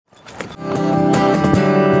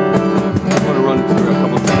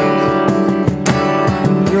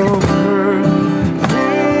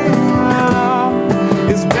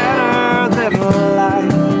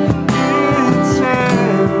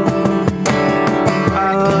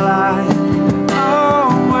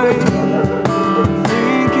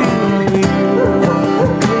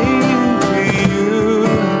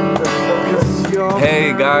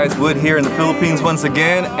Wood here in the Philippines once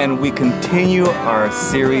again, and we continue our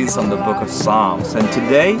series on the book of Psalms. And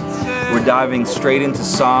today we're diving straight into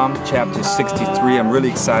Psalm chapter 63. I'm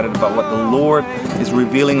really excited about what the Lord is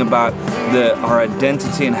revealing about our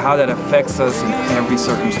identity and how that affects us in every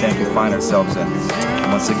circumstance we find ourselves in.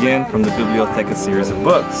 And once again, from the Bibliotheca series of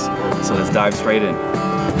books. So let's dive straight in.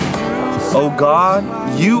 O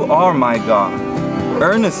God, you are my God.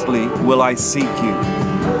 Earnestly will I seek you.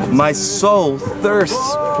 My soul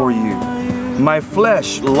thirsts for you. My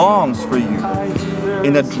flesh longs for you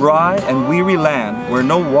in a dry and weary land where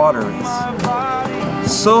no water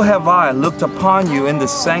is. So have I looked upon you in the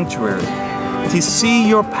sanctuary to see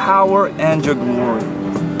your power and your glory.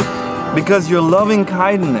 Because your loving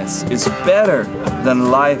kindness is better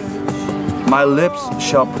than life, my lips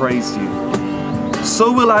shall praise you.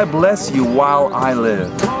 So will I bless you while I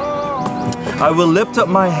live. I will lift up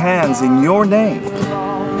my hands in your name.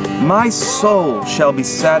 My soul shall be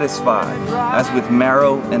satisfied as with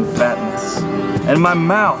marrow and fatness, and my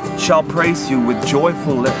mouth shall praise you with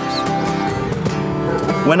joyful lips.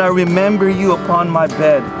 When I remember you upon my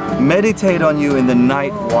bed, meditate on you in the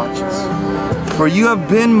night watches. For you have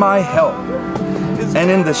been my help,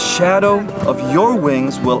 and in the shadow of your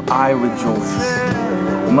wings will I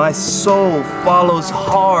rejoice. My soul follows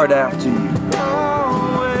hard after you.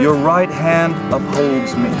 Your right hand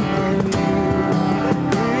upholds me.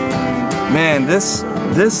 Man, this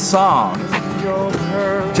song,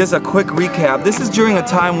 just a quick recap, this is during a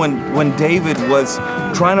time when David was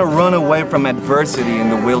trying to run away from adversity in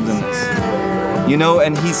the wilderness. You know,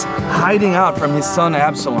 and he's hiding out from his son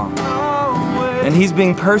Absalom. And he's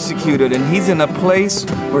being persecuted, and he's in a place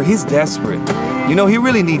where he's desperate. You know, he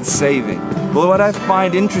really needs saving. But what I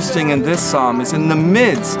find interesting in this psalm is in the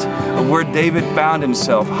midst of where David found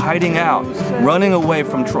himself, hiding out, running away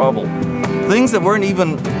from trouble. Things that weren't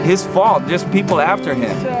even his fault, just people after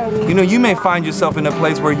him. You know, you may find yourself in a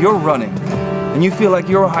place where you're running and you feel like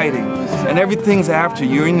you're hiding and everything's after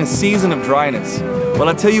you. You're in a season of dryness. Well,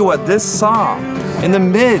 I tell you what, this psalm, in the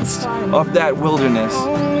midst of that wilderness,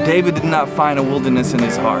 David did not find a wilderness in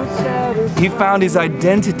his heart. He found his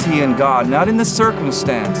identity in God, not in the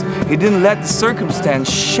circumstance. He didn't let the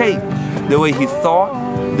circumstance shape the way he thought,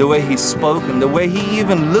 the way he spoke, and the way he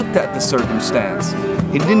even looked at the circumstance.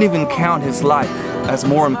 He didn't even count his life as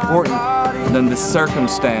more important than the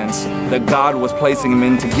circumstance that God was placing him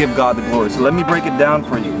in to give God the glory. So let me break it down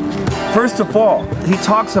for you. First of all, he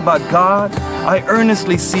talks about God, I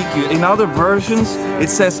earnestly seek you. In other versions, it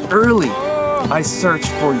says early, I search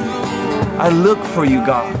for you. I look for you,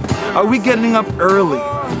 God. Are we getting up early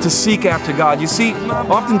to seek after God? You see,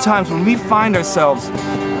 oftentimes when we find ourselves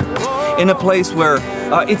in a place where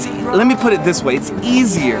let me put it this way, it's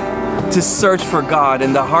easier to search for God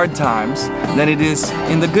in the hard times than it is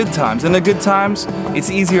in the good times. In the good times, it's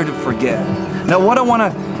easier to forget. Now, what I want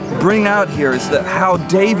to bring out here is that how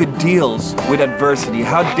David deals with adversity,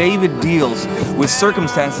 how David deals with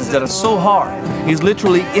circumstances that are so hard. He's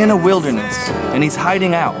literally in a wilderness and he's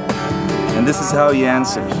hiding out. And this is how he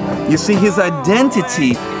answers. You see, his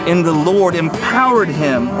identity in the Lord empowered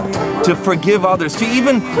him to forgive others, to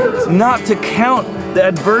even not to count the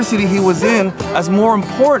adversity he was in as more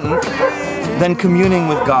important than communing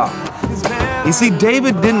with God. You see,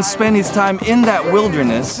 David didn't spend his time in that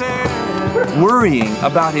wilderness worrying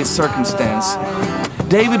about his circumstance.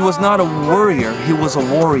 David was not a worrier, he was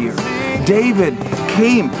a warrior. David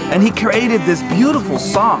came and he created this beautiful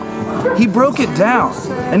psalm. He broke it down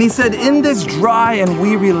and he said, in this dry and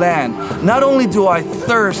weary land, not only do I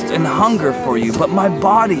thirst and hunger for you, but my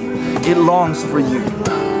body, it longs for you.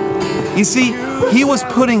 You see, he was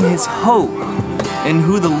putting his hope in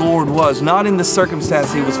who the Lord was, not in the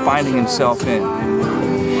circumstance he was finding himself in.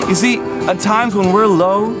 You see, at times when we're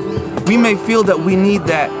low, we may feel that we need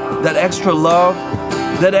that extra love,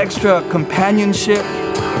 that extra companionship.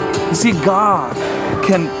 You see, God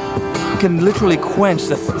can literally quench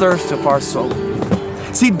the thirst of our soul.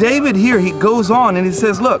 See, David here, he goes on and he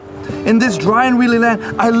says, look, in this dry and weary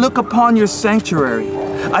land, I look upon your sanctuary.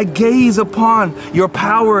 I gaze upon your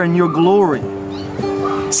power and your glory.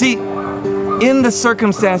 See, in the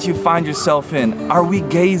circumstance you find yourself in, are we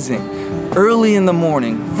gazing early in the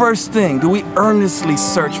morning? First thing, do we earnestly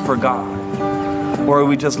search for God? Or are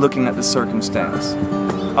we just looking at the circumstance?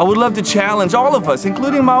 I would love to challenge all of us,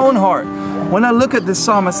 including my own heart. When I look at this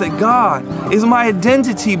psalm, I say, God, is my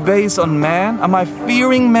identity based on man? Am I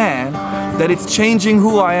fearing man that it's changing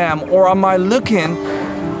who I am? Or am I looking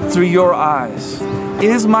through your eyes?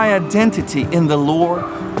 Is my identity in the Lord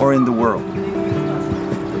or in the world?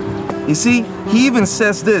 You see, he even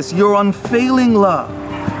says this, your unfailing love,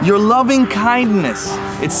 your loving kindness,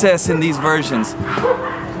 it says in these versions,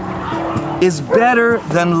 is better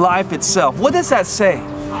than life itself. What does that say?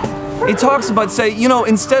 It talks about,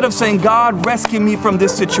 instead of saying, God, rescue me from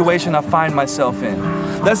this situation I find myself in.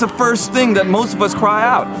 That's the first thing that most of us cry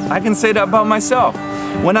out. I can say that about myself.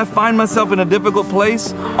 When I find myself in a difficult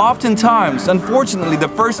place, oftentimes, unfortunately, the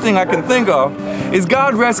first thing I can think of is,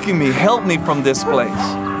 God, rescue me, help me from this place.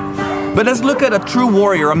 But let's look at a true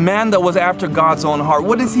warrior, a man that was after God's own heart.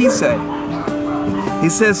 What does he say? He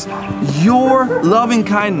says, your loving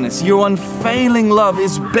kindness, your unfailing love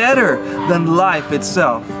is better than life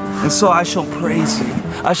itself. And so I shall praise you.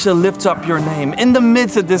 I shall lift up your name in the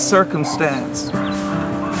midst of this circumstance.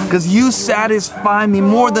 Because you satisfy me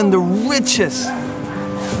more than the richest.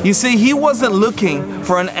 You see, he wasn't looking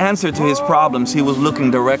for an answer to his problems. He was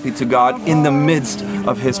looking directly to God in the midst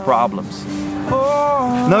of his problems.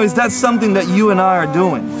 Now, is that something that you and I are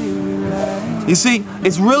doing? You see,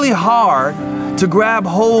 it's really hard to grab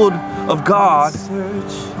hold of God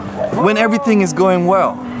when everything is going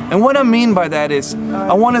well. And what I mean by that is,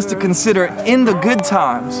 I want us to consider in the good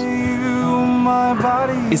times,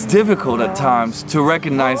 it's difficult at times to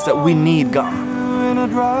recognize that we need God.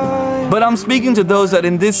 But I'm speaking to those that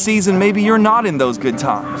in this season, maybe you're not in those good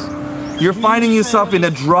times. You're finding yourself in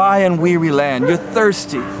a dry and weary land. You're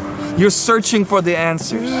thirsty. You're searching for the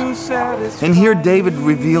answers. And here David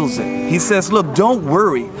reveals it. He says, look, don't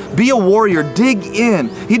worry. Be a warrior. Dig in.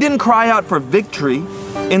 He didn't cry out for victory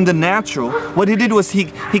in the natural. What he did was he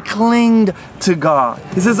clinged to God.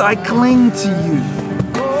 He says, I cling to you.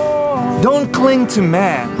 Don't cling to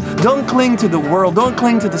man. Don't cling to the world. Don't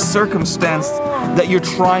cling to the circumstance that you're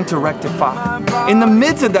trying to rectify. In the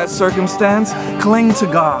midst of that circumstance, cling to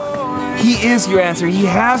God. He is your answer. He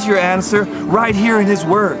has your answer right here in His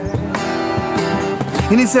Word.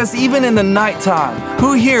 And He says, even in the nighttime,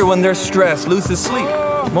 who here when they're stressed loses sleep?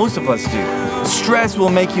 Most of us do. Stress will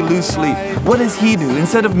make you lose sleep. What does He do?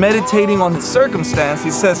 Instead of meditating on the circumstance,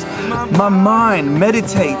 He says, my mind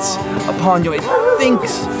meditates upon you. It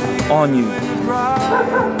thinks on you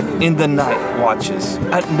in the night watches,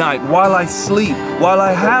 at night, while I sleep, while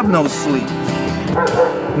I have no sleep.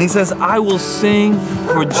 And He says, I will sing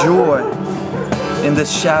for joy in the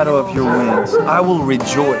shadow of your wings. I will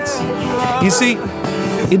rejoice. You see,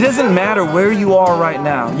 it doesn't matter where you are right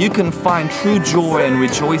now. You can find true joy and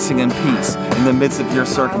rejoicing and peace in the midst of your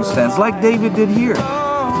circumstance, like David did here.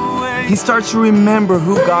 He starts to remember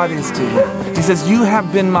who God is to him. He says, you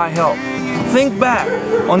have been my help. Think back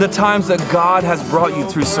on the times that God has brought you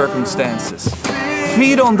through circumstances.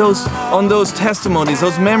 Feed on those testimonies,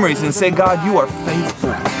 those memories, and say, God, you are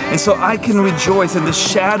faithful. And so I can rejoice. In the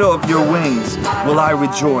shadow of your wings will I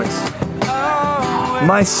rejoice.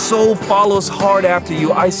 My soul follows hard after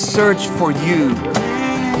you. I search for you,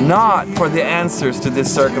 not for the answers to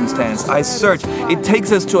this circumstance. I search. It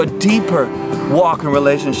takes us to a deeper walk and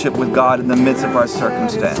relationship with God in the midst of our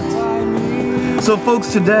circumstance. So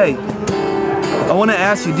folks, today, I want to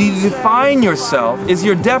ask you, do you define yourself? Is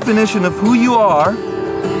your definition of who you are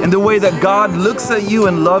in the way that God looks at you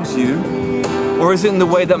and loves you? Or is it in the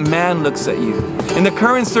way that man looks at you? In the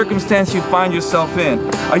current circumstance you find yourself in,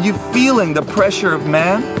 are you feeling the pressure of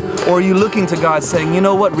man? Or are you looking to God saying, you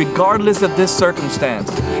know what, regardless of this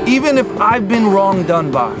circumstance, even if I've been wrong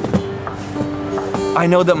done by, I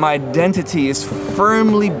know that my identity is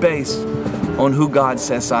firmly based on who God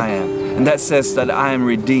says I am. And that says that I am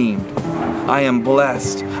redeemed. I am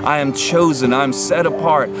blessed. I am chosen. I am set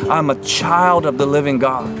apart. I am a child of the living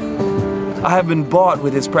God. I have been bought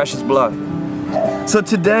with His precious blood. So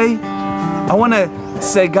today, I want to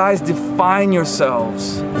say, guys, define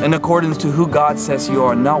yourselves in accordance to who God says you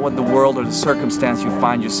are, not what the world or the circumstance you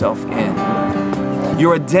find yourself in.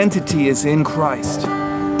 Your identity is in Christ.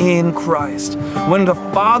 In Christ. When the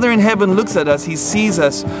Father in heaven looks at us, He sees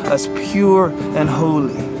us as pure and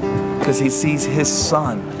holy because He sees His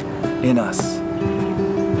Son in us.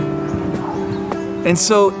 And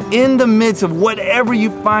so in the midst of whatever you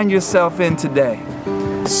find yourself in today,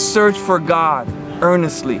 search for God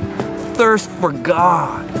earnestly. Thirst for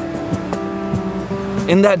God.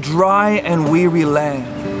 In that dry and weary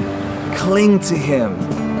land, cling to Him.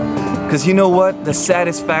 Because you know what? The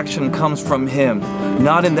satisfaction comes from Him,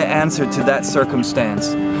 not in the answer to that circumstance.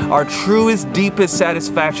 Our truest, deepest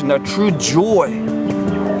satisfaction, our true joy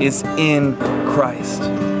is in Christ.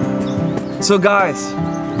 So guys,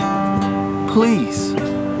 please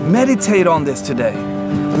meditate on this today.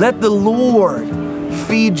 Let the Lord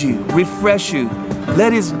feed you, refresh you.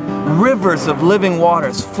 Let His rivers of living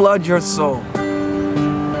waters flood your soul.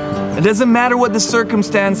 It doesn't matter what the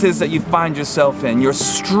circumstance is that you find yourself in. Your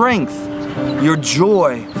strength, your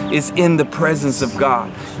joy is in the presence of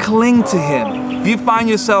God. Cling to Him. If you find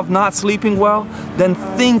yourself not sleeping well, then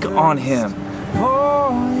think on Him.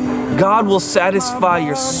 God will satisfy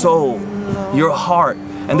your soul, your heart,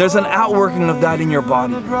 and there's an outworking of that in your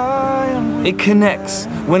body. It connects.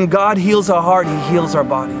 When God heals our heart, He heals our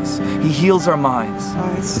bodies. He heals our minds.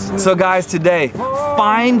 So guys, today,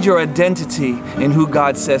 find your identity in who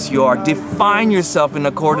God says you are. Define yourself in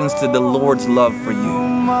accordance to the Lord's love for you,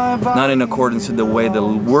 not in accordance to the way the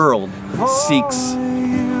world seeks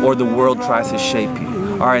or the world tries to shape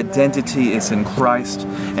you. Our identity is in Christ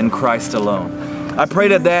and Christ alone. I pray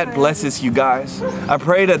that that blesses you guys. I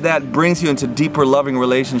pray that that brings you into deeper loving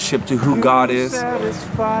relationship to who God is.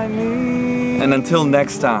 And until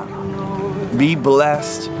next time, be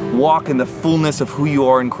blessed, walk in the fullness of who you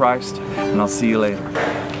are in Christ, and I'll see you later.